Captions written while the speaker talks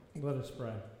Let us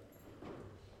pray.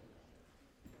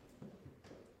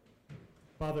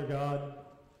 Father God,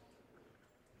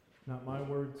 not my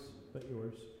words, but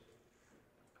yours.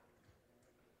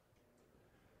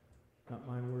 Not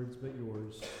my words, but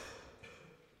yours.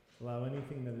 Allow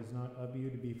anything that is not of you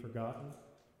to be forgotten,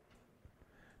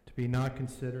 to be not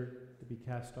considered, to be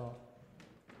cast off.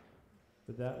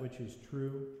 But that which is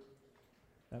true,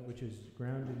 that which is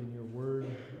grounded in your word,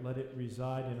 let it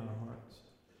reside in our hearts.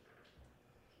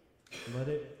 Let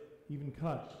it even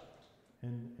cut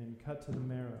and cut to the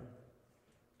marrow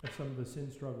of some of the sin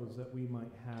struggles that we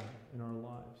might have in our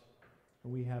lives.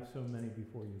 And we have so many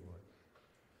before you, Lord.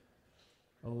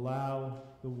 Allow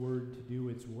the word to do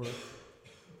its work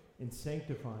in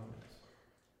sanctifying us,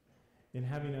 in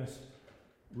having us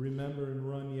remember and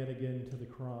run yet again to the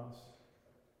cross,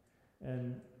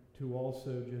 and to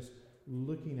also just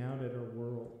looking out at our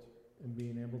world and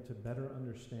being able to better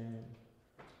understand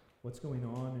what's going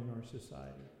on in our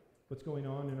society, what's going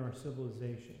on in our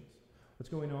civilizations, what's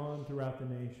going on throughout the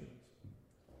nations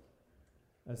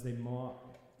as they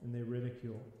mock and they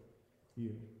ridicule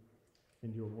you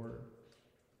and your word.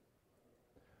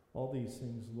 All these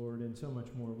things, Lord, and so much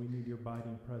more, we need your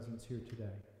abiding presence here today.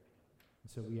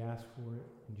 And so we ask for it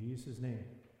in Jesus' name.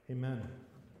 Amen.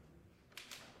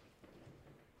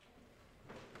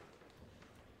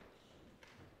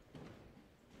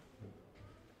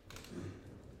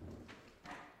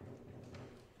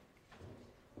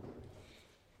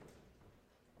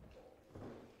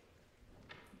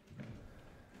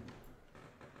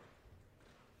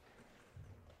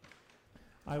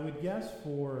 I would guess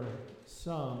for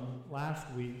some last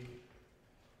week,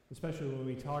 especially when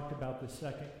we talked about the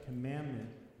second commandment,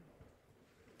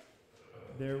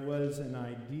 there was an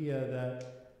idea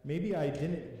that maybe I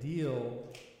didn't deal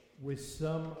with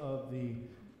some of the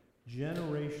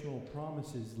generational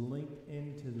promises linked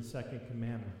into the second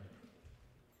commandment.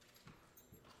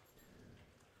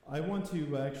 I want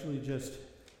to actually just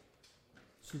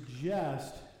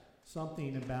suggest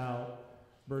something about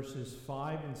verses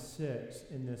 5 and 6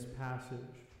 in this passage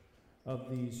of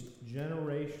these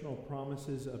generational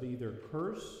promises of either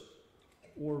curse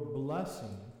or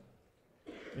blessing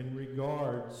in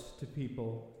regards to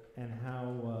people and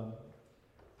how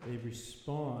they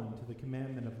respond to the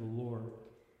commandment of the Lord.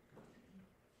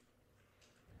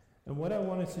 And what I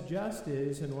want to suggest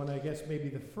is, and what I guess maybe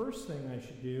the first thing I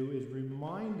should do is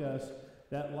remind us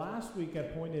that last week I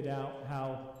pointed out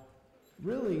how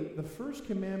really, the first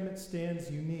commandment stands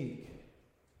unique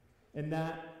in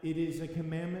that it is a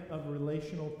commandment of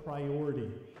relational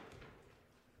priority.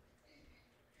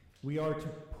 We are to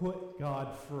put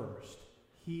God first.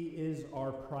 He is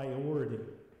our priority.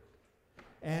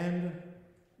 And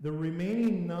the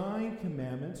remaining 9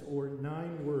 commandments, or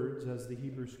 9 words as the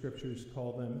Hebrew Scriptures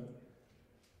call them,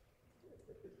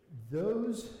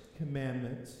 those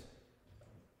commandments,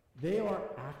 they are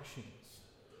actions.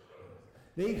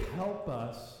 They help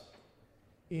us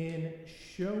in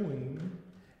showing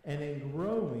and in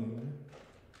growing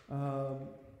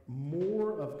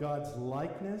more of God's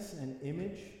likeness and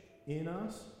image in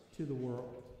us to the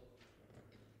world.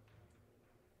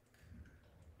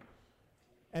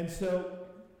 And so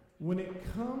when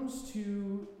it comes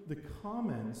to the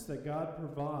comments that God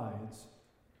provides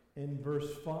in verse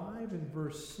 5 and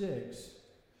verse 6,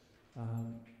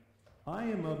 I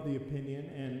am of the opinion,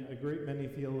 and a great many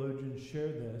theologians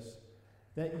share this,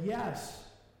 that yes,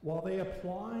 while they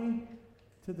apply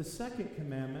to the second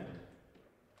commandment,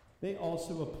 they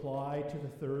also apply to the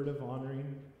third of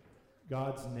honoring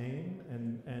God's name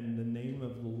and the name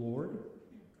of the Lord.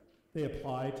 They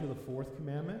apply to the fourth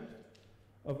commandment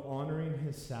of honoring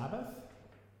his Sabbath.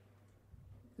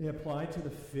 They apply to the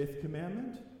fifth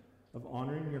commandment of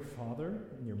honoring your father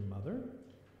and your mother.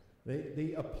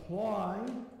 They apply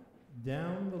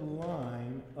down the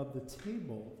line of the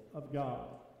table of God.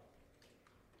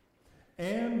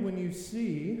 And when you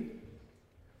see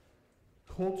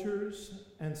cultures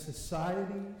and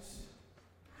societies,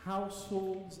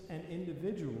 households and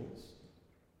individuals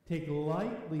take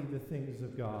lightly the things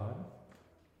of God,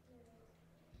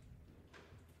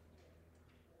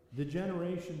 the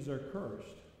generations are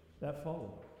cursed that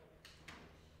follow.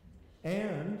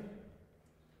 And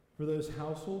for those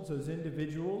households, those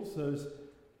individuals, those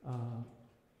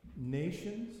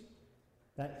nations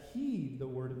that heed the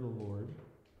word of the Lord,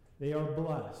 they are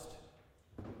blessed.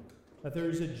 That there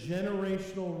is a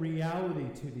generational reality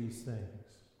to these things.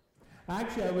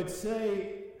 Actually, I would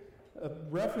say,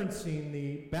 referencing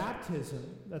the baptism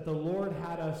that the Lord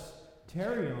had us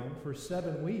tarry on for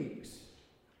 7 weeks,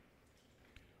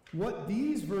 what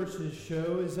these verses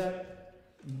show is that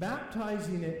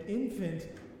baptizing an infant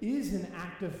is an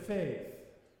act of faith.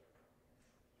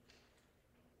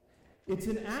 It's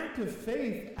an act of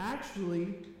faith,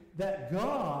 actually, that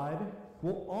God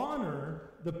will honor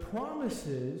the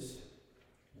promises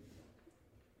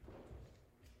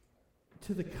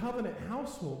to the covenant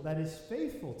household that is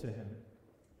faithful to him.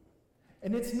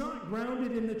 And it's not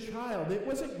grounded in the child. It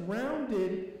wasn't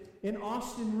grounded in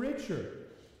Austin Richard.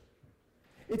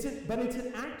 But it's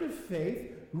an act of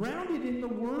faith grounded in the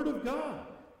Word of God.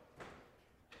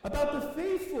 About the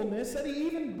faithfulness that he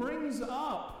even brings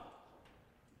up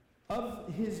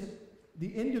of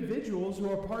the individuals who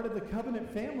are part of the covenant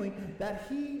family that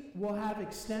he will have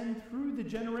extend through the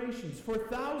generations, for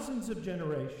thousands of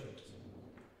generations.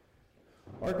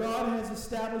 Our God has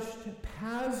established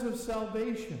paths of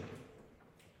salvation.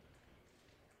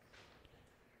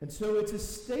 And so it's a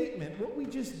statement. What we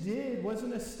just did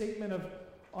wasn't a statement of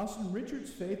Austin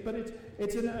Richard's faith, but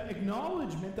it's an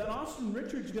acknowledgement that Austin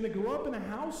Richard's going to grow up in a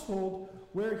household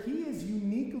where he is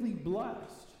uniquely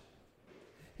blessed.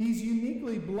 He's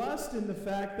uniquely blessed in the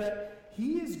fact that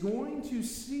he is going to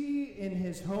see in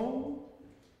his home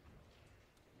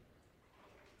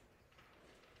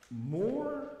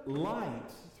more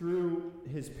light through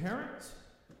his parents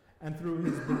and through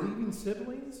his believing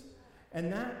siblings,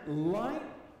 and that light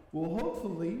will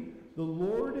hopefully, the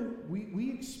Lord, we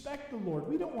expect the Lord.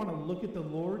 We don't want to look at the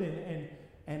Lord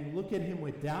and look at him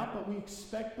with doubt, but we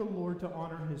expect the Lord to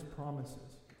honor his promises.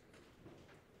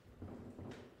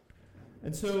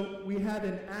 And so we had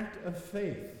an act of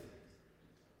faith.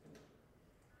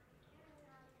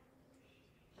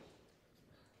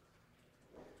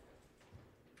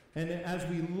 And as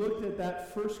we looked at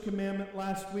that first commandment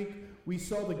last week, we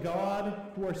saw the God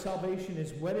who our salvation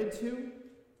is wedded to.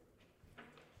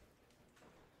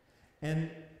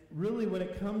 And really, when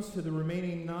it comes to the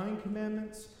remaining 9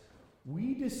 commandments,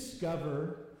 we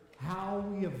discover how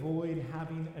we avoid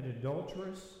having an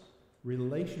adulterous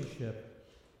relationship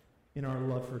in our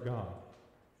love for God.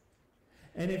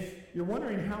 And if you're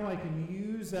wondering how I can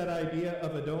use that idea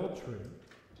of adultery,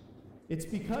 it's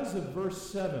because of verse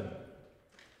 7.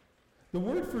 The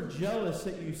word for jealous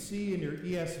that you see in your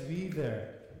ESV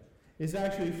there is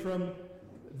actually from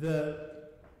the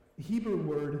Hebrew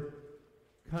word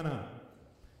kana.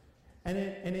 And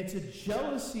it's a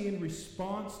jealousy in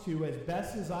response to, as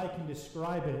best as I can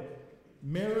describe it,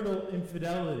 marital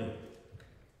infidelity.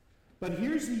 But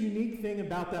here's the unique thing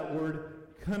about that word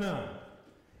kana,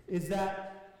 is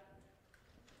that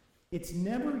it's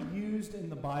never used in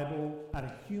the Bible at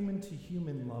a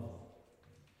human-to-human level.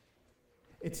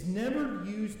 It's never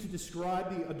used to describe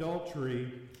the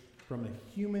adultery from a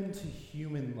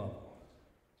human-to-human level.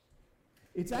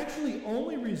 It's actually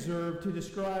only reserved to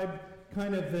describe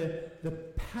kind of the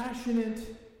passionate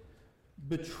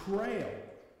betrayal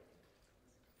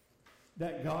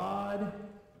that God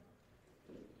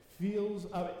feels.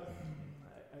 I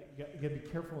got to be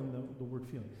careful in the word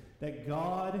feeling. That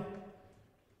God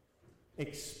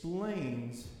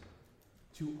explains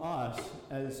to us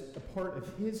as a part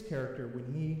of his character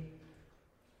when he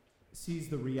sees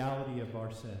the reality of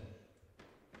our sin.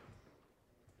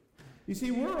 You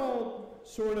see, we're all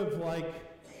sort of like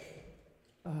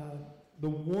the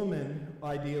woman,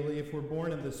 ideally, if we're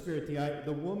born of the Spirit,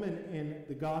 the woman in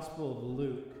the Gospel of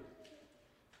Luke,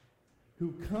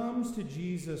 who comes to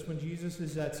Jesus when Jesus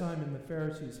is at Simon the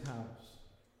Pharisee's house.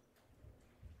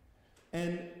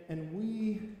 And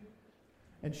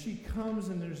she comes,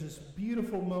 and there's this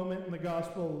beautiful moment in the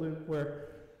Gospel of Luke where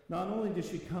not only does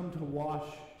she come to wash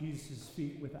Jesus'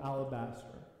 feet with alabaster,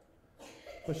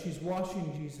 but she's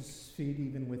washing Jesus' feet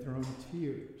even with her own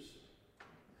tears.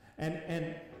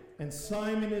 And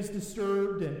Simon is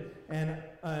disturbed, and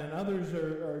others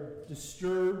are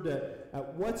disturbed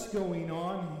at what's going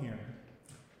on here.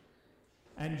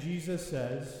 And Jesus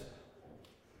says,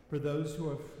 for those who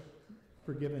are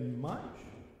forgiven much,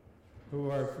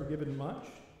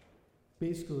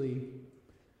 basically,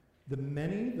 the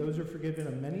many, those who are forgiven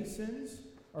of many sins,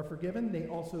 are forgiven. They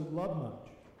also love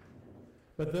much.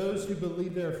 But those who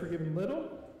believe they are forgiven little,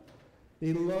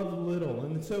 they love little.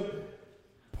 And so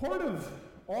part of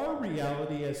our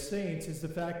reality as saints is the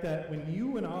fact that when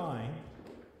you and I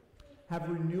have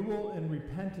renewal and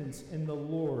repentance in the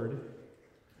Lord,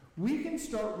 we can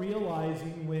start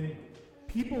realizing when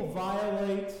people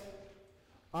violate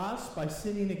us by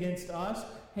sinning against us,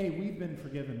 hey, we've been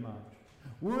forgiven much.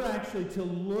 We're actually to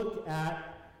look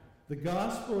at the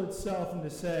gospel itself and to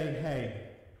say, hey,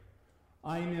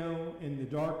 I know in the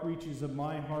dark reaches of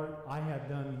my heart I have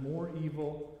done more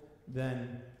evil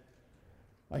than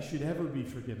I should ever be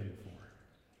forgiven for.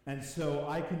 And so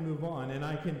I can move on, and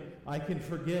I can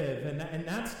forgive. And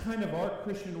that's kind of our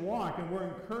Christian walk, and we're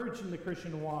encouraged in the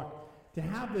Christian walk to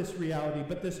have this reality.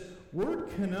 But this word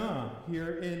kana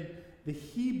here the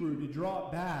Hebrew to draw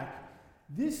it back,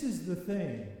 this is the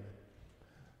thing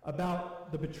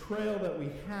about the betrayal that we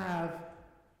have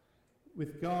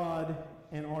with God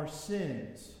and our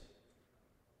sins.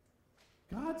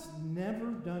 God's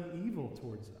never done evil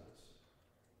towards us.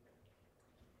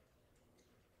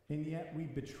 And yet we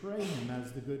betray him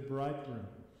as the good bridegroom.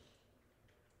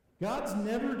 God's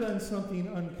never done something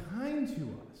unkind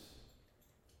to us.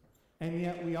 And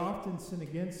yet we often sin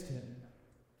against him.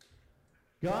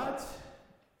 God's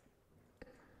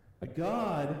a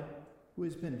God who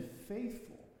has been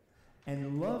faithful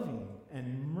and loving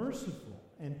and merciful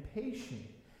and patient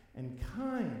and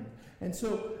kind. And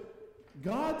so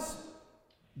God's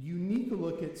unique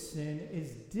look at sin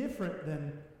is different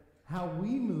than how we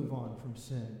move on from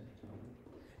sin.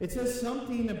 It says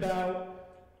something about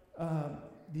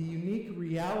the unique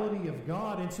reality of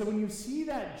God. And so when you see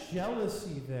that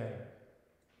jealousy there,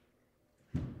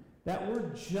 that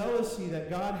word jealousy that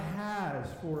God has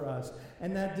for us,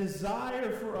 and that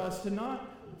desire for us to not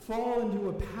fall into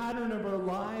a pattern of our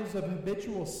lives of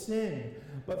habitual sin,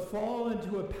 but fall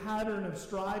into a pattern of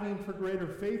striving for greater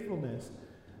faithfulness,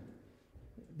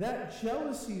 that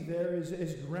jealousy there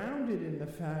is grounded in the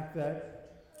fact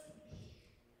that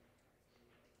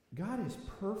God is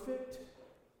perfect.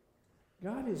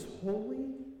 God is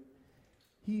holy.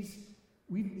 He's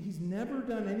never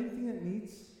done anything that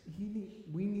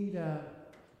we need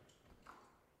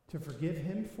to forgive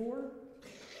him for.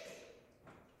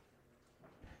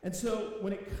 And so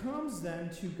when it comes then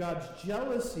to God's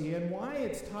jealousy and why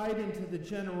it's tied into the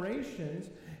generations,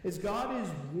 is God is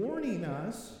warning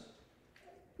us.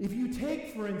 If you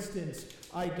take, for instance,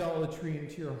 idolatry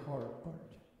into your heart,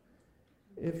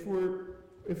 if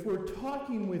we're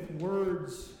talking with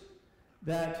words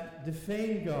that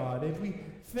defame God, if we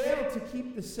fail to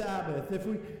keep the Sabbath, if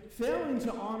we fail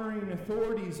into honoring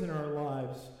authorities in our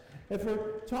lives, if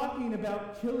we're talking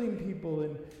about killing people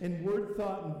in word,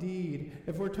 thought, and deed,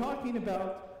 if we're talking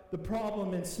about the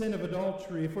problem and sin of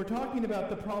adultery, if we're talking about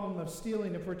the problem of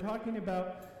stealing, if we're talking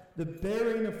about the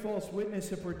bearing of false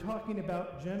witness, if we're talking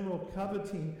about general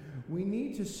coveting, we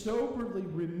need to soberly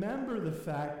remember the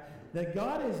fact that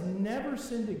God has never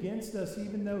sinned against us,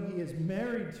 even though he is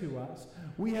married to us.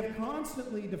 We have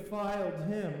constantly defiled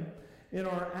him in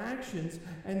our actions,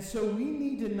 and so we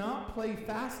need to not play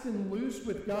fast and loose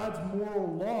with God's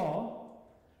moral law,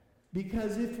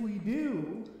 because if we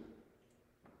do,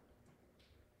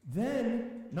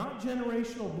 then not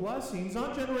generational blessings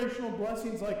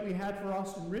like we had for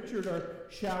Austin Richard are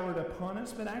showered upon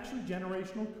us, but actually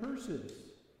generational curses.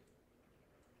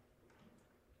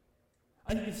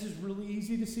 I think this is really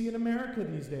easy to see in America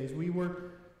these days. We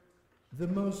were the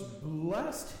most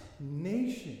blessed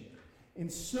nation in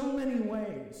so many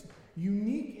ways,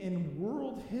 unique in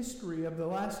world history of the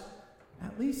last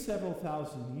at least several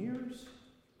thousand years.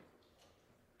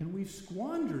 And we've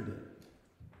squandered it.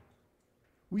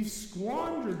 We've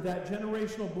squandered that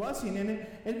generational blessing. And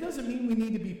it doesn't mean we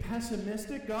need to be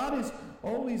pessimistic. God is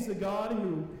always the God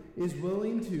who is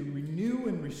willing to renew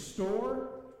and restore.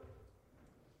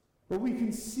 But we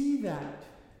can see that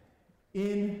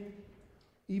in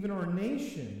even our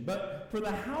nation. But for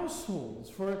the households,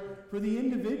 for the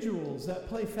individuals that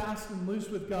play fast and loose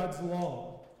with God's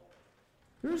law,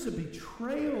 there's a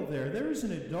betrayal there. There's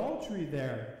an adultery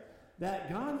there that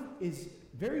God is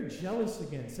very jealous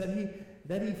against,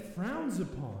 that he frowns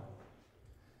upon.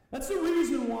 That's the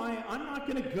reason why I'm not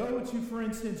going to go to, for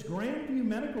instance, Grandview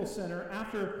Medical Center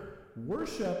after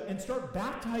worship and start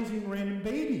baptizing random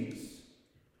babies.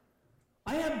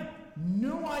 I have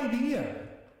no idea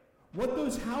what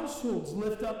those households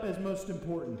lift up as most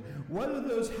important. Whether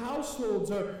those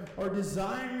households are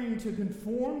desiring to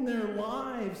conform their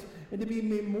lives and to be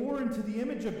made more into the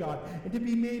image of God and to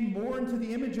be made more into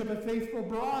the image of a faithful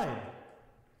bride.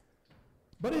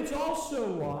 But it's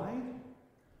also why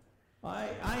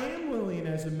I am willing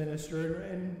as a minister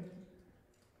and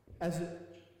as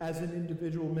an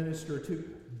individual minister to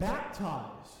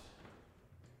baptize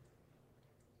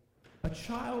a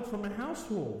child from a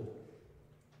household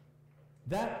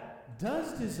that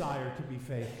does desire to be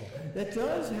faithful, that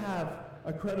does have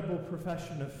a credible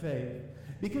profession of faith,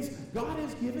 because God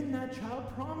has given that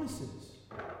child promises.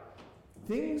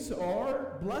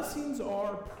 Blessings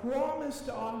are promised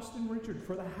to Austin Richard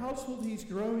for the household he's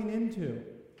growing into,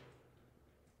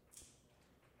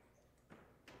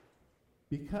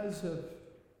 because of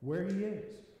where he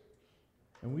is.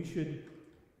 And we should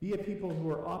be a people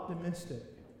who are optimistic.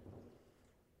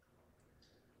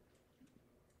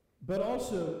 But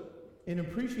also, in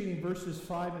appreciating verses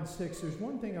 5 and 6, there's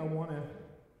one thing I want to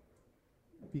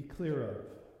be clear of.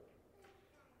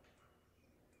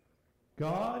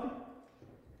 God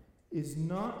is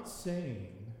not saying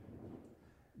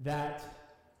that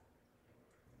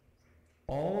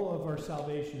all of our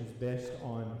salvation is based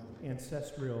on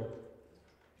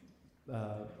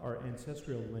our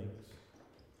ancestral links,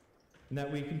 and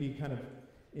that we can be kind of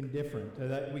indifferent,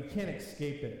 that we can't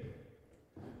escape it.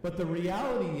 But the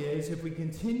reality is, if we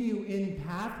continue in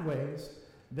pathways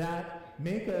that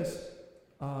make us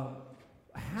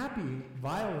happy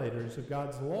violators of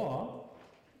God's law,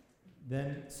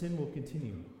 then sin will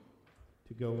continue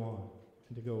to go on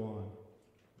and to go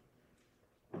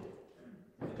on.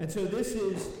 And so this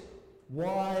is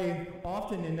why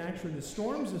often in actually the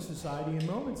storms of society, in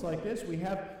moments like this, we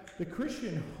have the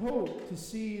Christian hope to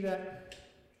see that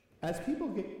as people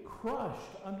get crushed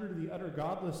under the utter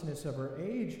godlessness of our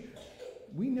age,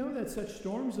 we know that such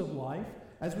storms of life,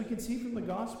 as we can see from the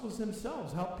Gospels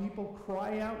themselves, help people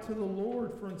cry out to the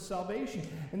Lord for salvation.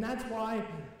 And that's why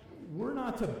we're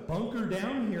not to bunker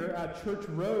down here at Church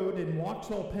Road in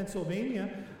Waxhaw,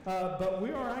 Pennsylvania, but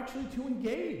we are actually to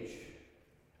engage.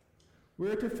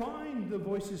 We're to find the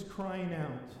voices crying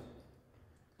out,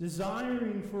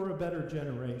 desiring for a better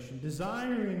generation,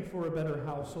 desiring for a better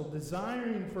household,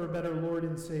 desiring for a better Lord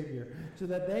and Savior, so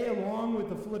that they, along with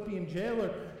the Philippian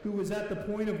jailer who was at the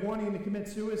point of wanting to commit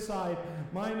suicide,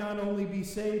 might not only be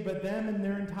saved, but them and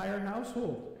their entire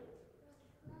household.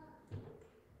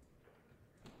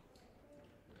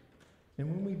 And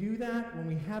when we do that, when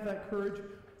we have that courage,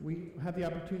 we have the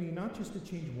opportunity not just to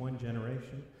change one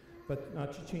generation, but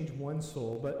not to change one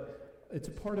soul, but it's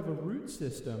a part of a root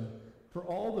system for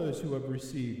all those who have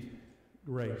received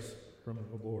grace from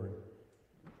the Lord.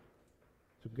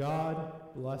 So God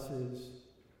blesses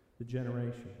the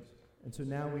generations. And so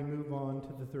now we move on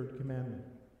to the third commandment.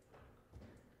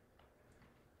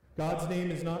 God's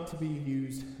name is not to be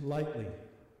used lightly.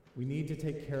 We need to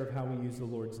take care of how we use the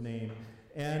Lord's name.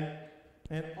 And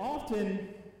often,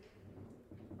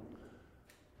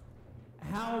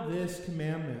 how this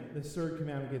commandment, this third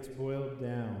commandment, gets boiled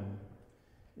down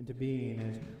into being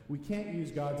is we can't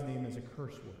use God's name as a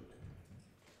curse word.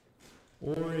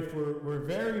 Or if we're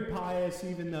very pious,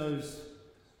 even those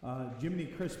Jiminy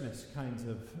Christmas kinds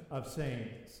of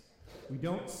sayings, we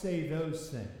don't say those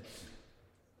things.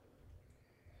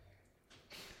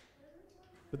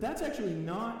 But that's actually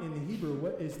not in the Hebrew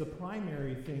what is the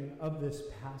primary thing of this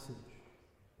passage.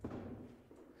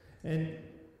 And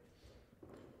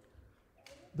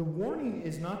the warning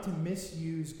is not to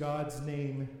misuse God's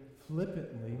name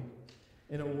flippantly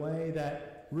in a way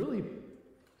that really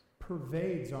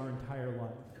pervades our entire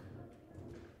life.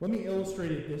 Let me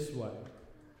illustrate it this way.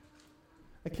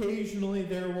 Occasionally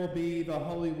there will be the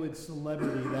Hollywood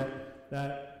celebrity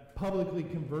that publicly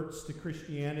converts to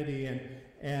Christianity,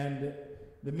 and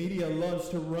the media loves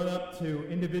to run up to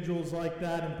individuals like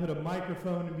that and put a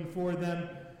microphone before them,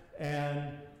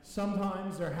 and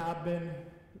sometimes there have been,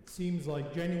 it seems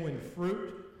like, genuine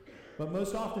fruit, but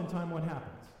most oftentimes what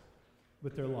happens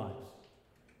with their lives?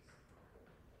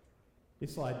 They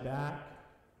slide back.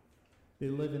 They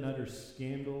live in utter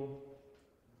scandal.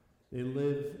 They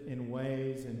live in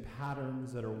ways and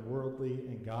patterns that are worldly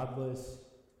and godless.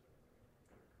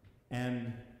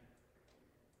 And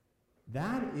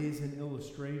that is an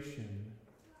illustration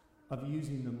of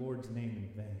using the Lord's name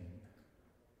in vain.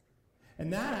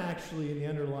 And that actually, in the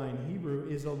underlying Hebrew,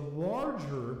 is a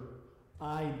larger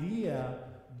idea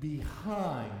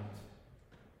behind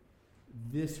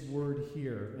this word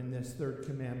here in this third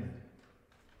commandment.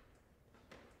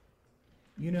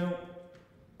 You know,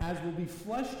 as will be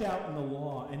fleshed out in the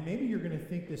law, and maybe you're going to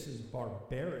think this is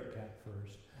barbaric at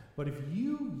first, but if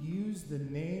you use the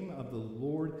name of the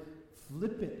Lord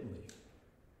flippantly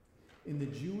in the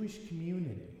Jewish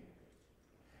community,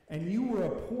 and you were a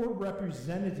poor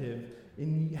representative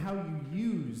in how you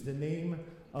use the name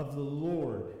of the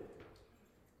Lord,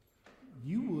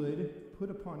 you would put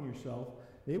upon yourself,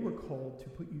 they were called to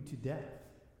put you to death,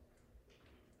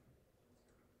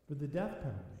 for the death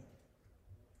penalty.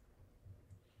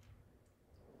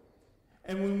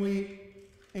 And when we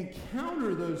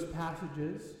encounter those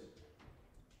passages,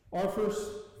 our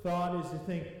first thought is to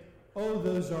think, oh,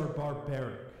 those are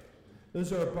barbaric.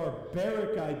 Those are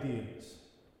barbaric ideas.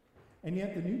 And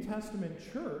yet the New Testament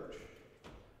church,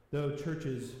 though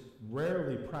churches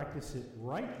rarely practice it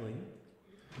rightly,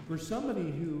 for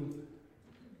somebody who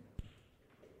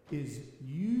is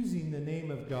using the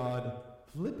name of God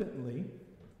flippantly,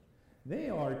 they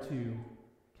are to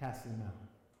cast them out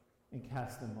and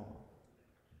cast them off.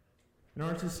 In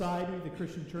our society, the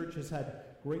Christian church has had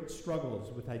great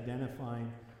struggles with identifying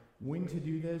when to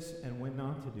do this and when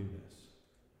not to do this.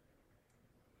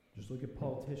 Just look at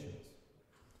politicians.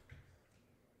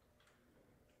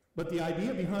 But the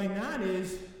idea behind that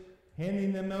is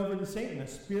handing them over to Satan, a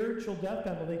spiritual death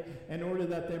penalty, in order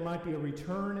that there might be a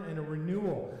return and a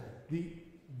renewal.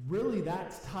 Really,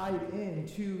 that's tied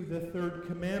into the third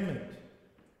commandment.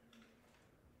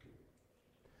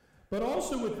 But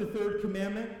also with the third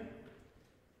commandment,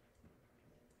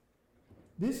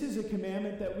 this is a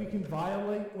commandment that we can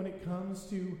violate when it comes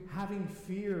to having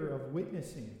fear of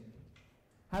witnessing,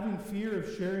 having fear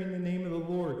of sharing the name of the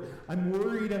Lord. I'm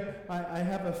worried, I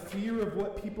have a fear of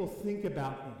what people think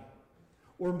about me,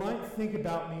 or might think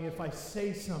about me if I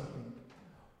say something,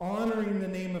 honoring the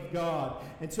name of God.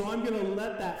 And so I'm going to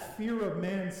let that fear of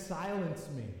man silence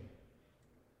me.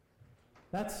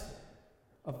 That's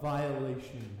a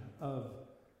violation of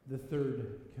the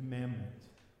third commandment.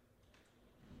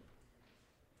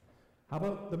 How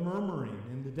about the murmuring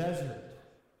in the desert?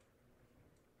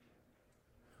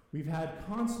 We've had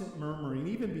constant murmuring,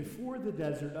 even before the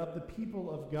desert, of the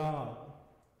people of God,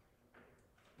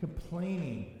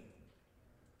 complaining,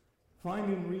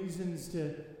 finding reasons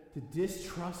to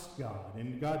distrust God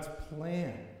and God's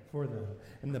plan for them,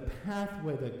 and the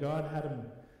pathway that God had them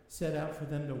set out for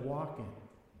them to walk in.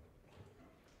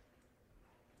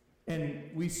 And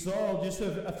we saw just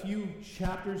a few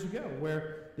chapters ago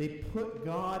where they put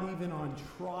God even on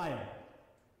trial.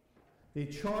 They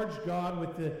charged God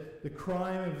with the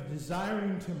crime of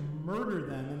desiring to murder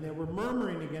them, and they were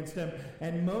murmuring against him.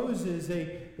 And Moses,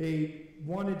 they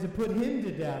wanted to put him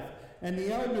to death, and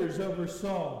the elders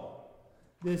oversaw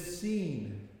this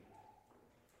scene.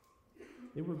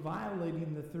 They were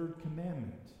violating the third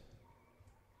commandment.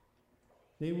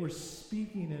 They were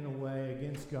speaking in a way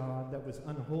against God that was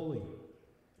unholy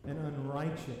and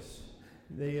unrighteous.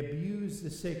 They abused the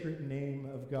sacred name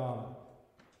of God.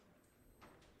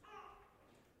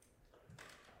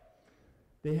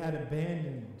 They had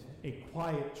abandoned a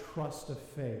quiet trust of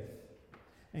faith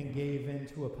and gave in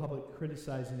to a public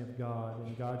criticizing of God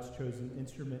and God's chosen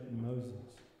instrument in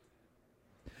Moses.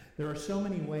 There are so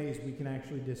many ways we can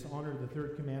actually dishonor the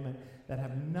third commandment that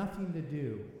have nothing to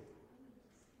do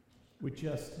with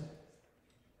just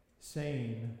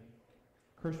saying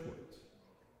curse words.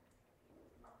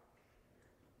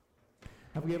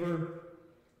 Have we ever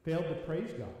failed to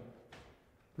praise God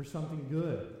for something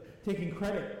good, taking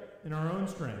credit in our own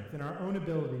strength, in our own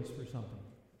abilities for something?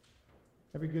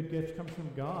 Every good gift comes from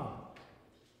God.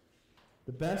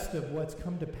 The best of what's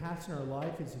come to pass in our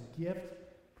life is a gift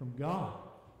from God.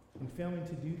 And failing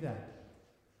to do that,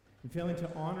 and failing to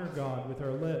honor God with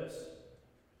our lips,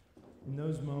 in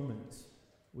those moments,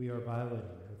 we are violating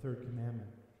the third commandment.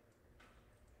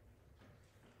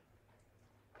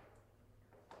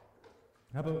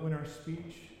 How about when our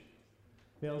speech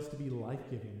fails to be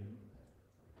life-giving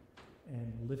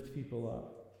and lift people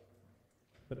up,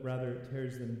 but rather it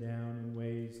tears them down in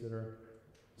ways that are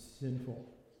sinful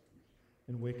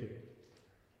and wicked?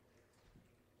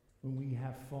 When we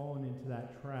have fallen into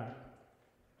that trap,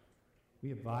 we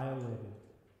have violated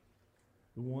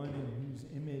the one in whose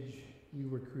image we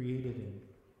were created in.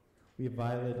 We have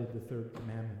violated the third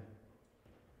commandment.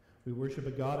 We worship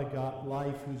a God of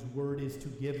life whose word is to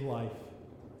give life.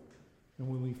 And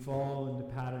when we fall into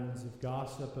patterns of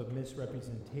gossip, of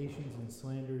misrepresentations and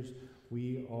slanders,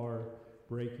 we are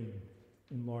breaking,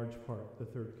 in large part, the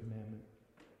third commandment.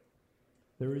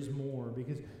 There is more,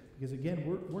 because again,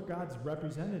 we're God's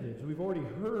representatives. We've already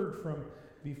heard from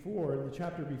before, in the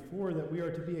chapter before, that we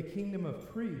are to be a kingdom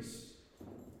of priests.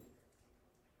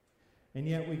 And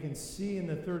yet we can see in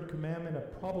the third commandment a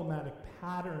problematic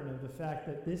pattern of the fact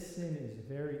that this sin is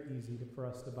very easy for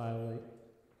us to violate.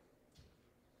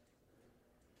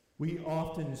 We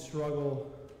often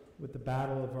struggle with the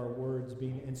battle of our words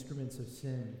being instruments of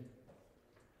sin.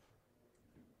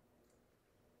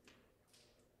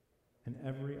 And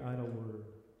every idle word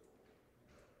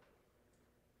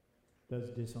does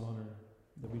dishonor,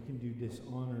 that we can do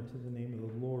dishonor to the name of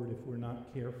the Lord if we're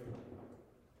not careful.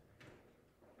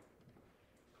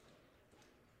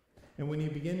 And when you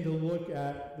begin to look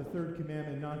at the third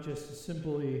commandment, not just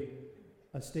simply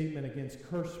a statement against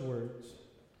curse words,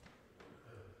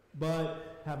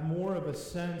 but have more of a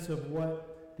sense of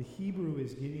what the Hebrew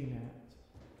is getting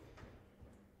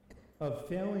at, of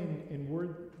failing in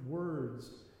words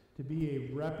to be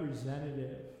a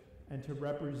representative and to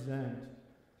represent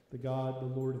the God,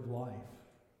 the Lord of life.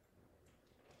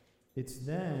 It's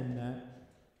then that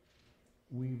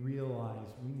we realize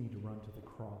we need to run to the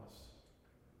cross.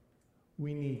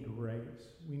 We need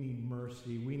grace. We need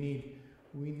mercy. We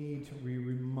need to be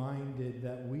reminded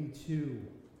that we too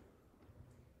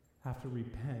have to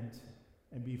repent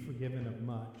and be forgiven of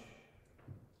much.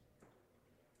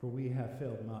 For we have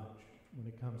failed much when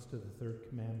it comes to the third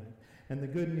commandment. And the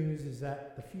good news is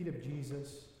that the feet of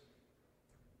Jesus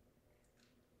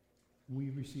we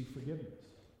receive forgiveness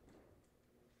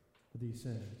for these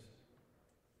sins.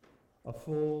 A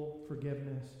full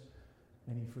forgiveness,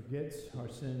 and he forgets our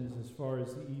sins as far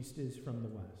as the east is from the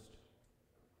west.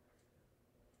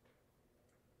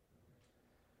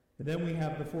 And then we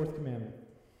have the fourth commandment,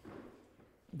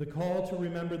 the call to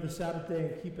remember the Sabbath day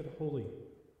and keep it holy.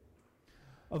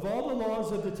 Of all the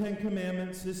laws of the Ten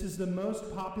Commandments, this is the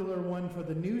most popular one for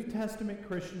the New Testament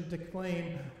Christian to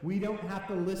claim we don't have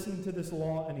to listen to this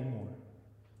law anymore.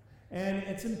 And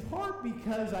it's in part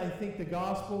because I think the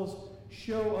Gospels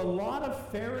show a lot of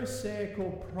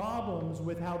Pharisaical problems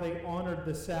with how they honored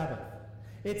the Sabbath.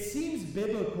 It seems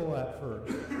biblical at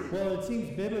first. Well, it seems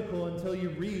biblical until you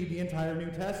read the entire New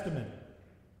Testament.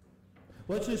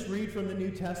 Let's just read from the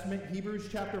New Testament, Hebrews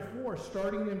chapter 4,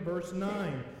 starting in verse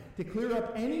 9. To clear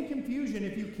up any confusion,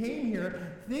 if you came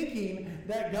here thinking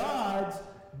that God's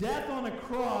death on a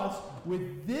cross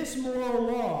with this moral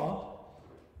law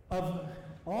of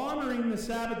honoring the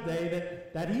Sabbath day,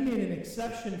 that he made an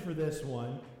exception for this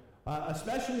one,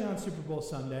 especially on Super Bowl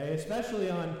Sunday, especially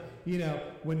on,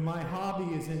 when my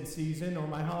hobby is in season or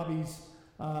my hobbies,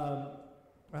 I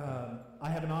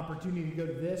have an opportunity to go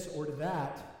to this or to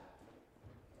that.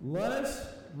 Let us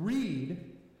read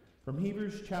from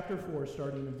Hebrews chapter 4,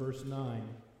 starting in verse 9.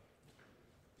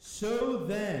 So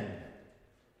then,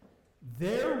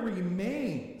 there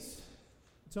remains,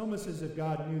 it's almost as if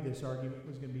God knew this argument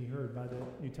was going to be heard by the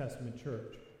New Testament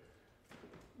church,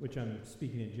 which I'm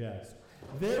speaking in jest.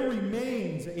 There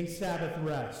remains a Sabbath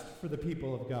rest for the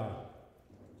people of God.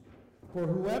 For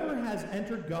whoever has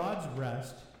entered God's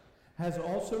rest has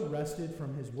also rested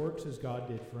from his works as God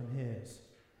did from his.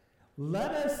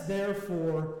 Let us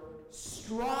therefore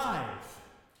strive,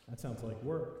 that sounds like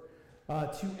work,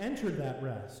 to enter that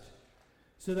rest,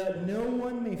 so that no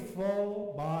one may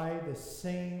fall by the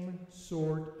same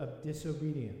sort of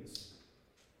disobedience.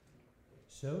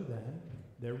 So then,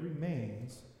 there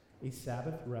remains a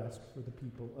Sabbath rest for the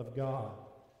people of God.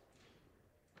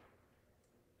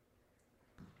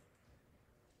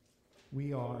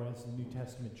 We are, as the New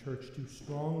Testament church, to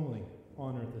strongly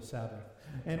honor the Sabbath.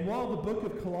 And while the book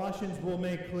of Colossians will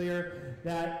make clear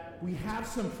that we have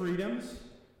some freedoms,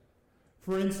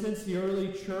 for instance, the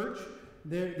early church,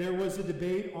 there was a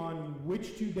debate on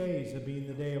which 2 days of being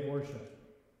the day of worship.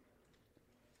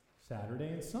 Saturday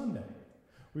and Sunday.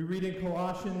 We read in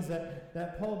Colossians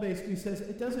that Paul basically says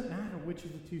it doesn't matter which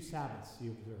of the 2 Sabbaths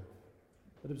you observe,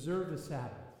 but observe the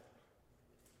Sabbath.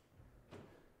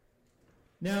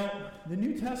 Now, the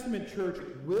New Testament church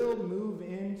will move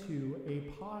into a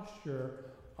posture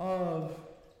of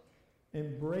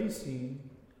embracing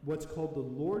what's called the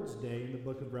Lord's Day in the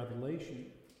book of Revelation.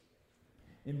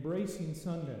 Embracing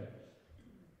Sunday.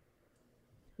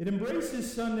 It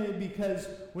embraces Sunday because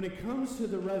when it comes to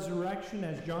the resurrection,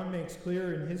 as John makes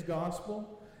clear in his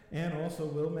gospel, and also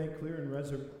will make clear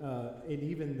in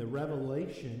even the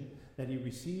revelation that he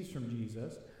receives from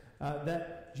Jesus,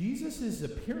 that Jesus'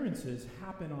 appearances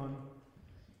happen on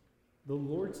the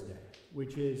Lord's Day,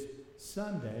 which is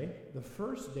Sunday, the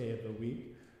first day of the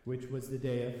week, which was the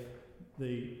day of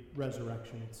the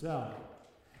resurrection itself.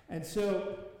 And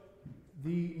so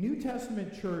the New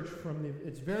Testament church from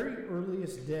its very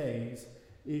earliest days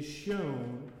is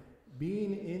shown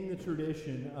being in the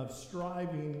tradition of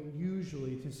striving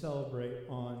usually to celebrate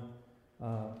on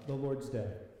the Lord's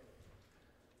Day.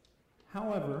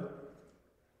 However,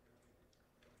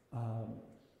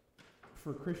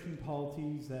 for Christian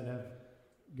polities that have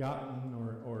gotten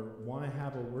or want to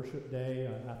have a worship day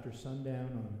after sundown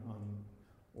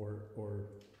or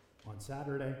on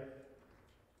Saturday,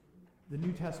 the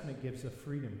New Testament gives a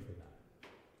freedom for that.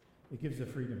 It gives a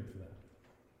freedom for that.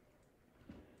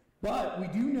 But we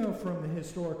do know from the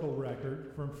historical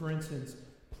record, from, for instance,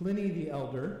 Pliny the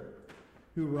Elder,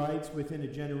 who writes within a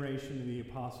generation of the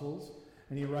apostles,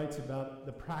 and he writes about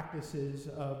the practices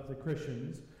of the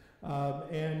Christians,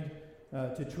 and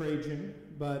to Trajan,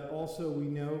 but also we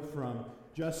know from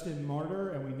Justin Martyr,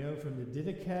 and we know from the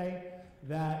Didache,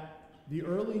 that the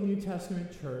early New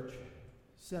Testament church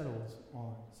settles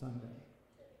on Sunday.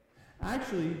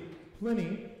 Actually,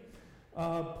 Pliny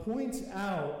points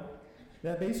out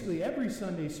that basically every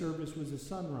Sunday service was a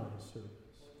sunrise service.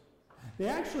 They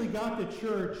actually got to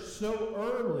church so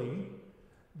early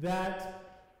that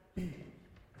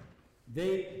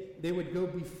they would go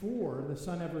before the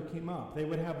sun ever came up. They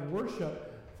would have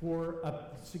worship for a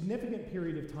significant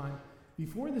period of time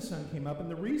before the sun came up. And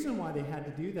the reason why they had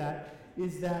to do that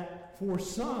is that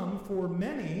for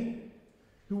many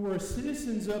who were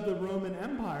citizens of the Roman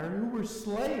Empire, who were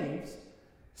slaves,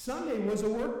 Sunday was a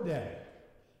work day.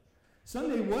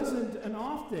 Sunday wasn't an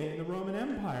off day in the Roman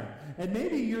Empire. And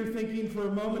maybe you're thinking for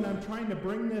a moment, I'm trying to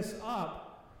bring this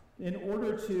up in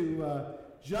order to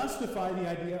justify the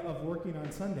idea of working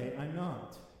on Sunday. I'm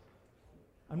not.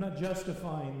 I'm not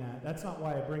justifying that. That's not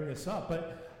why I bring this up.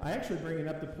 But I actually bring it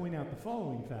up to point out the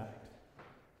following fact.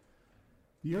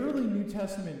 The early New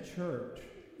Testament church,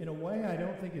 in a way I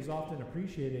don't think is often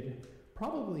appreciated,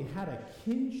 probably had a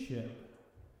kinship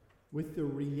with the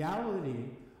reality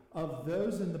of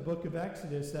those in the book of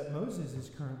Exodus that Moses is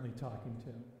currently talking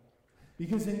to.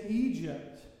 Because in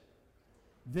Egypt,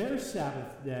 their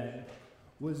Sabbath day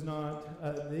was not,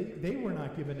 they were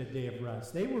not given a day of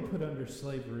rest. They were put under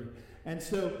slavery. And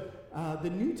so the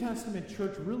New Testament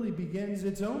church really begins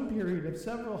its own period of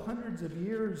several hundreds of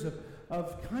years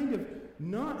of kind of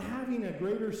not having a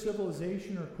greater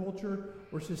civilization or culture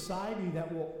or society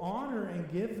that will honor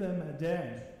and give them a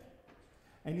day.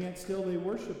 And yet still they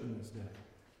worship in this day.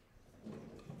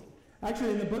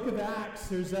 Actually, in the book of Acts,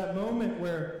 there's that moment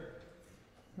where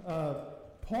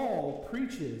Paul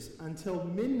preaches until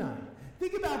midnight.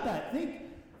 Think about that.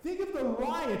 Think of the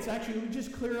riots. Actually, we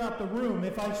just clear out the room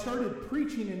if I started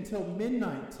preaching until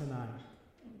midnight tonight.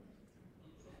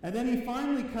 And then he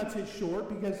finally cuts it short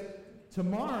because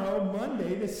tomorrow,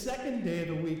 Monday, the second day of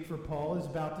the week for Paul, is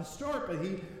about to start. But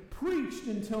he preached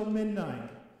until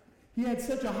midnight. He had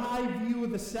such a high view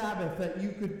of the Sabbath that you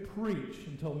could preach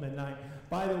until midnight.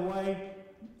 By the way,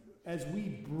 as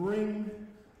we bring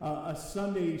a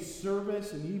Sunday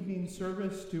service, an evening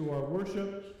service to our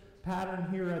worship pattern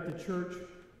here at the church,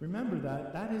 remember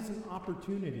that is an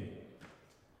opportunity.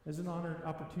 It's an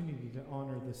opportunity to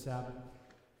honor the Sabbath.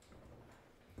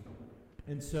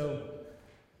 And so,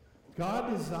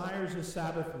 God desires a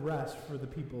Sabbath rest for the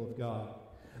people of God.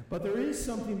 But there is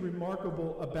something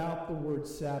remarkable about the word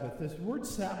Sabbath. This word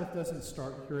Sabbath doesn't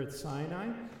start here at Sinai.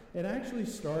 It actually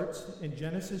starts in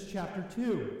Genesis chapter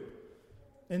 2.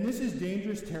 And this is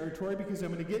dangerous territory because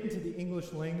I'm going to get into the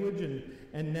English language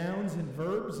and nouns and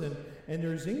verbs, and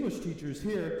there's English teachers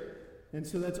here, and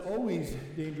so that's always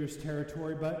dangerous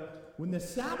territory. But when the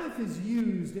Sabbath is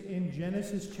used in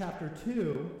Genesis chapter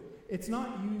 2, it's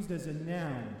not used as a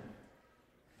noun.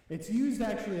 It's used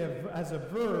actually as a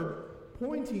verb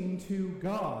pointing to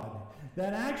God.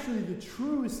 That actually the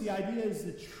truest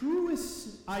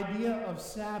idea of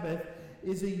Sabbath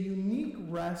is a unique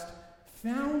rest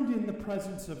found in the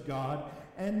presence of God.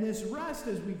 And this rest,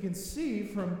 as we can see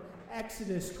from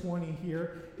Exodus 20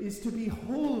 here, is to be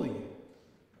holy.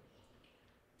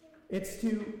 It's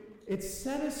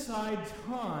set aside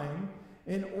time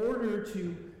in order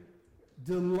to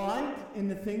delight in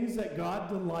the things that God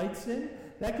delights in.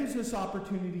 That gives us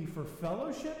opportunity for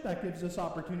fellowship. That gives us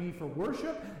opportunity for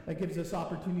worship. That gives us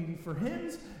opportunity for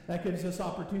hymns. That gives us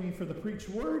opportunity for the preached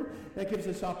word. That gives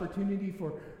us opportunity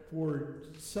for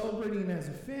celebrating as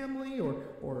a family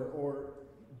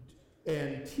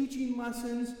and teaching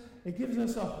lessons. It gives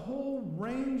us a whole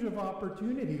range of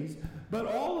opportunities. But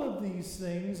all of these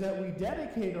things that we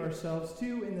dedicate ourselves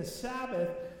to in the Sabbath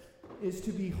is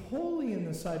to be holy in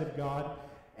the sight of God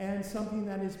and something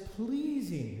that is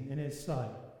pleasing in his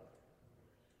sight.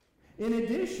 In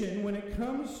addition, when it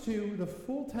comes to the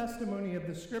full testimony of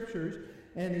the Scriptures,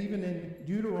 and even in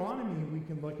Deuteronomy we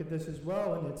can look at this as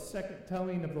well in its second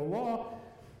telling of the law,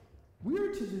 we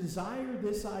are to desire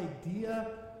this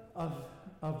idea of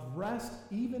rest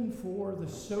even for the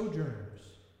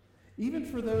sojourners, even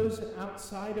for those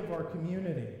outside of our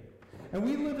community. And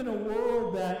we live in a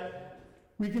world that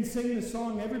we can sing the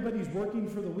song, everybody's working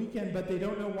for the weekend, but they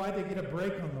don't know why they get a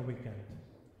break on the weekend.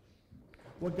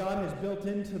 What God has built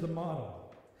into the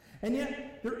model. And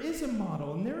yet, there is a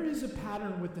model, and there is a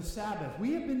pattern with the Sabbath.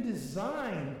 We have been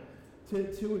designed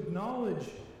to acknowledge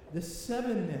the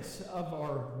sevenness of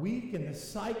our week and the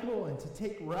cycle and to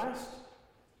take rest.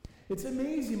 It's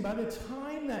amazing, by the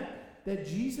time that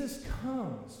Jesus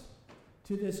comes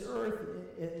to this earth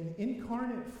in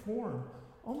incarnate form,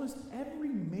 almost every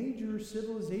major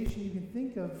civilization you can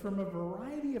think of from a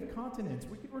variety of continents.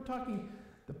 We're talking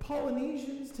the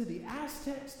Polynesians to the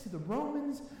Aztecs to the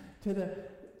Romans to the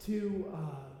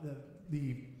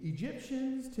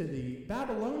Egyptians to the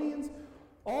Babylonians.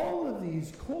 All of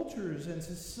these cultures and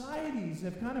societies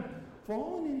have kind of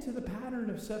fallen into the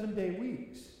pattern of 7-day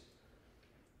weeks.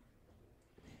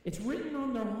 It's written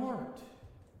on their heart.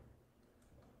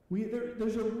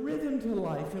 There's a rhythm to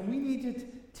life, and we need to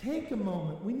take a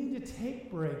moment. We need to take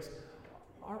breaks.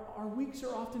 Our weeks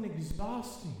are often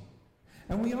exhausting,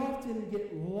 and we often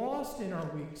get lost in our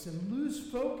weeks and lose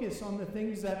focus on the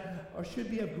things that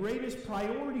should be of greatest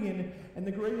priority, and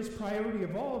the greatest priority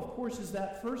of all, of course, is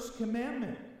that first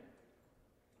commandment,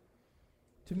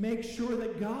 to make sure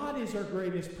that God is our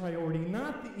greatest priority,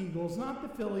 not the Eagles, not the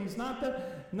Phillies, not the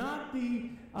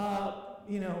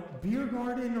beer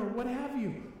garden or what have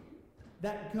you.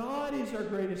 That God is our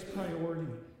greatest priority.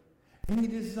 And He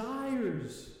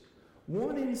desires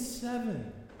 1 in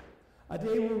 7, a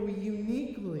day where we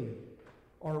uniquely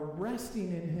are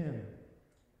resting in Him.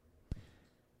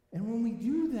 And when we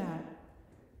do that,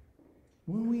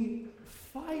 when we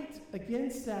fight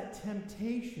against that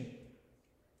temptation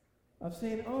of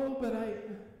saying,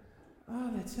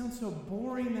 that sounds so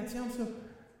boring, that sounds so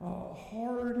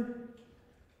hard,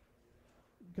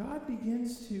 God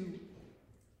begins to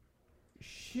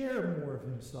share more of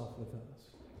Himself with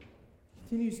us. He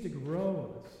continues to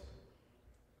grow us.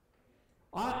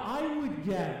 I would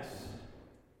guess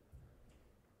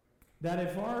that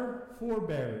if our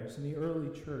forebears in the early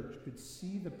church could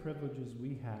see the privileges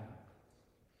we have,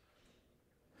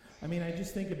 I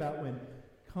just think about when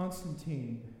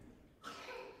Constantine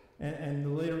and the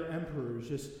later emperors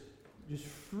just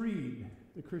freed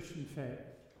the Christian faith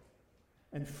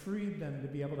and freed them to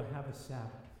be able to have a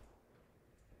Sabbath.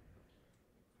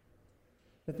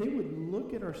 That they would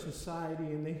look at our society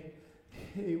and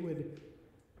they would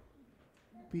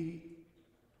be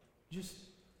just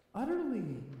utterly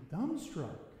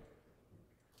dumbstruck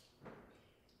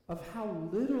of how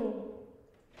little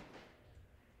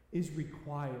is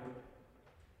required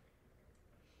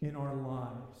in our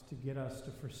lives to get us to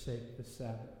forsake the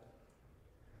Sabbath.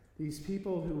 These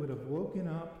people who would have woken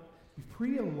up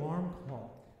pre-alarm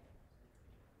clock,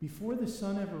 before the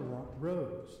sun ever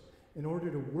rose, in order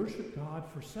to worship God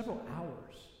for several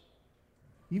hours,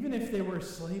 even if they were a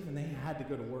slave and they had to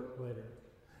go to work later.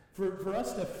 For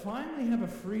us to finally have a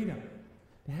freedom,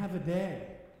 to have a day,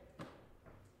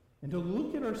 and to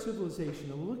look at our civilization,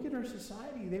 to look at our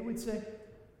society, they would say,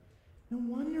 no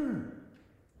wonder.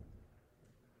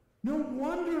 No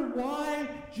wonder why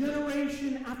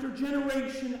generation after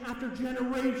generation after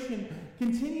generation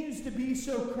continues to be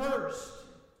so cursed.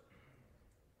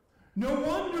 No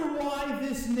wonder why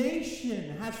this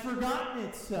nation has forgotten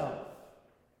itself.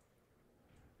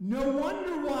 No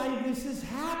wonder why this has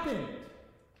happened.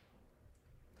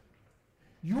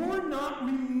 You're not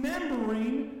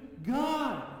remembering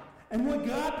God and what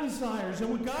God desires and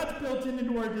what God's built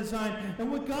into our design and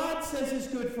what God says is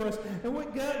good for us and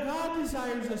what God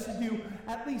desires us to do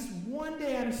at least one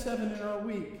day out of 7 in our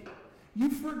week.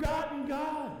 You've forgotten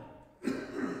God.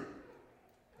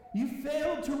 You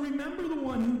failed to remember the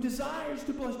one who desires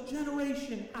to bless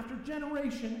generation after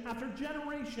generation after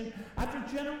generation after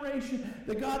generation.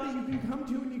 The God that you can come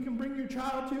to and you can bring your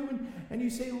child to and you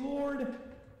say, Lord,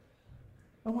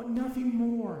 I want nothing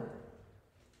more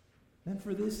than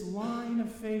for this line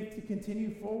of faith to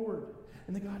continue forward.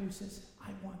 And the God who says,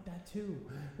 I want that too.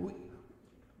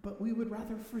 But we would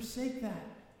rather forsake that.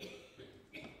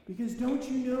 Because don't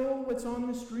you know what's on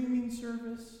the streaming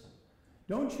service?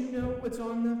 Don't you know what's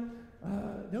on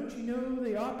don't you know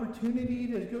the opportunity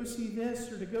to go see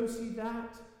this or to go see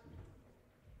that?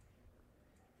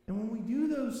 And when we do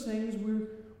those things,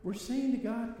 we're saying to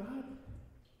God, God,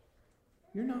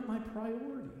 you're not my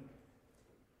priority.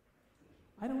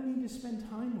 I don't need to spend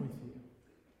time with you.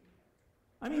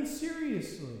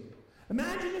 Seriously.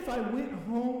 Imagine if I went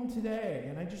home today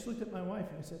and I just looked at my wife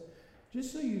and I said,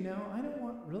 just so you know, I don't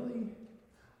want really,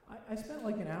 I spent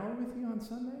like an hour with you on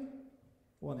Sunday.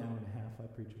 Well, an hour and a half. I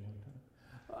preach a long time.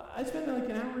 I spent like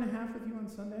an hour and a half with you on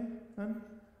Sunday.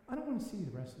 I don't want to see you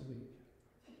the rest of the week.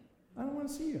 I don't want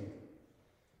to see you.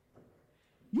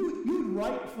 You'd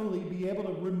rightfully be able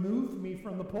to remove me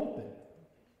from the pulpit.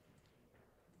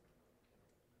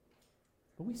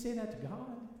 But we say that to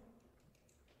God.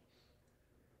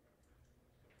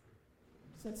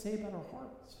 What does that say about our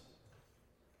hearts?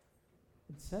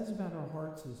 What it says about our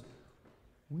hearts is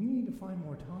we need to find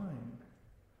more time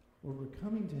where we're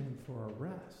coming to Him for our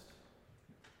rest.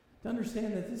 To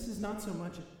understand that this is not so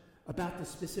much about the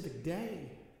specific day,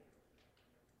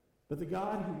 but the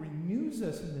God who renews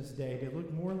us in this day to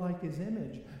look more like His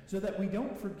image, so that we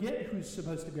don't forget who's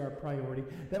supposed to be our priority,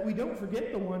 that we don't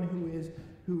forget the one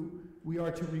who we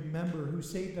are to remember, who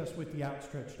saved us with the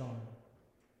outstretched arm.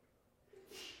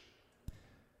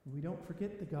 We don't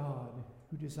forget the God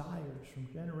who desires from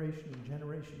generation to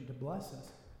generation to bless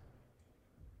us.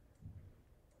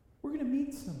 We're going to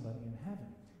meet somebody in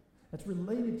heaven that's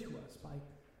related to us by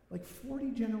like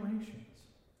 40 generations,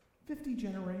 50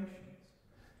 generations.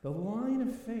 The line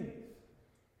of faith.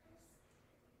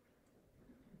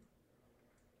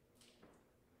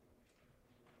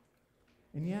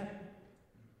 And yet,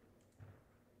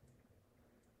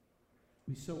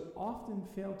 we so often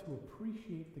fail to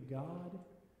appreciate the God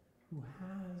who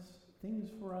has things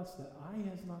for us that eye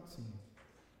has not seen,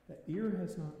 that ear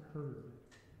has not heard.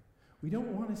 We don't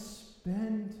want to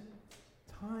spend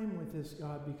time with this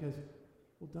God because,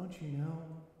 well, don't you know?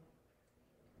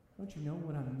 Don't you know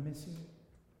what I'm missing?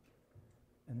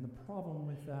 And the problem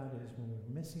with that is when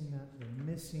we're missing that, we're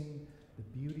missing the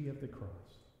beauty of the cross.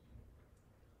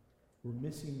 We're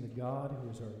missing the God who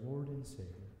is our Lord and Savior.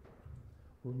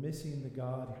 We're missing the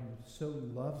God who so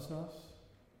loves us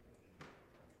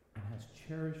and has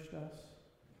cherished us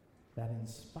that in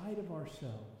spite of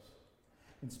ourselves,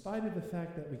 in spite of the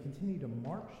fact that we continue to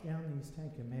march down these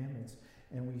 10 commandments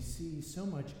and we see so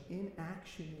much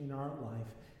inaction in our life,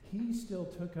 he still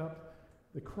took up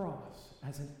the cross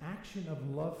as an action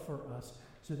of love for us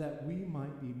so that we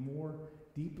might be more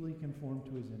deeply conformed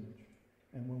to his image.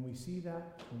 And when we see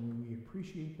that, and when we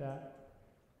appreciate that,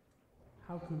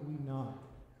 how could we not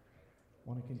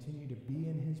want to continue to be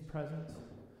in his presence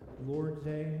Lord's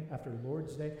Day after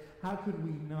Lord's Day? How could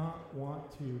we not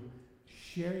want to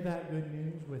share that good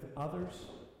news with others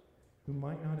who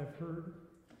might not have heard?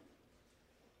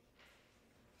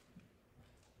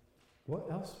 What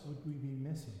else would we be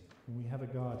missing when we have a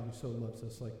God who so loves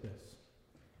us like this?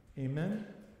 Amen?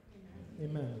 Amen.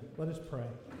 Amen. Let us pray.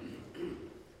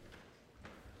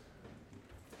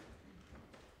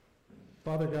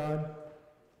 Father God,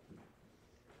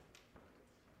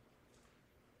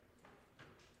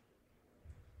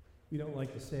 we don't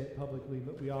like to say it publicly,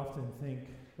 but we often think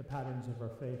the patterns of our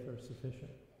faith are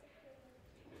sufficient.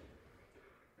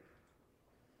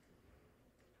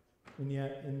 And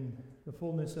yet, in the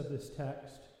fullness of this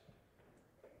text,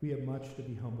 we have much to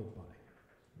be humbled by.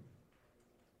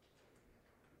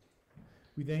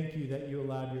 We thank you that you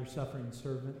allowed your suffering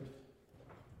servant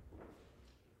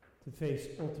to face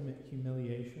ultimate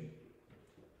humiliation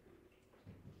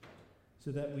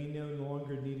so that we no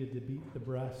longer needed to beat the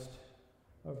breast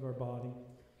of our body,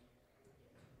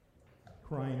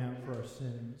 crying out for our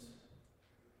sins,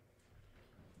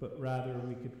 but rather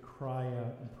we could cry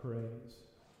out in praise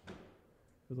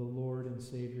for the Lord and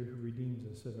Savior who redeems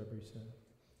us of every sin.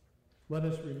 Let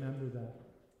us remember that.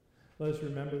 Let us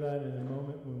remember that in a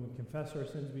moment when we confess our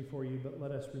sins before you, but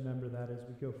let us remember that as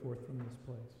we go forth from this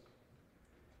place.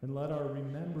 And let our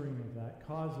remembering of that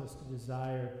cause us to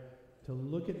desire to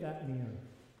look at that mirror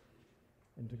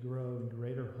and to grow in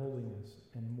greater holiness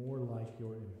and more like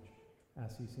your image.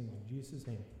 As he sings in Jesus'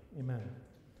 name, amen.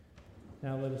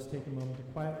 Now let us take a moment to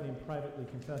quietly and privately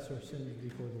confess our sins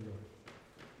before the Lord.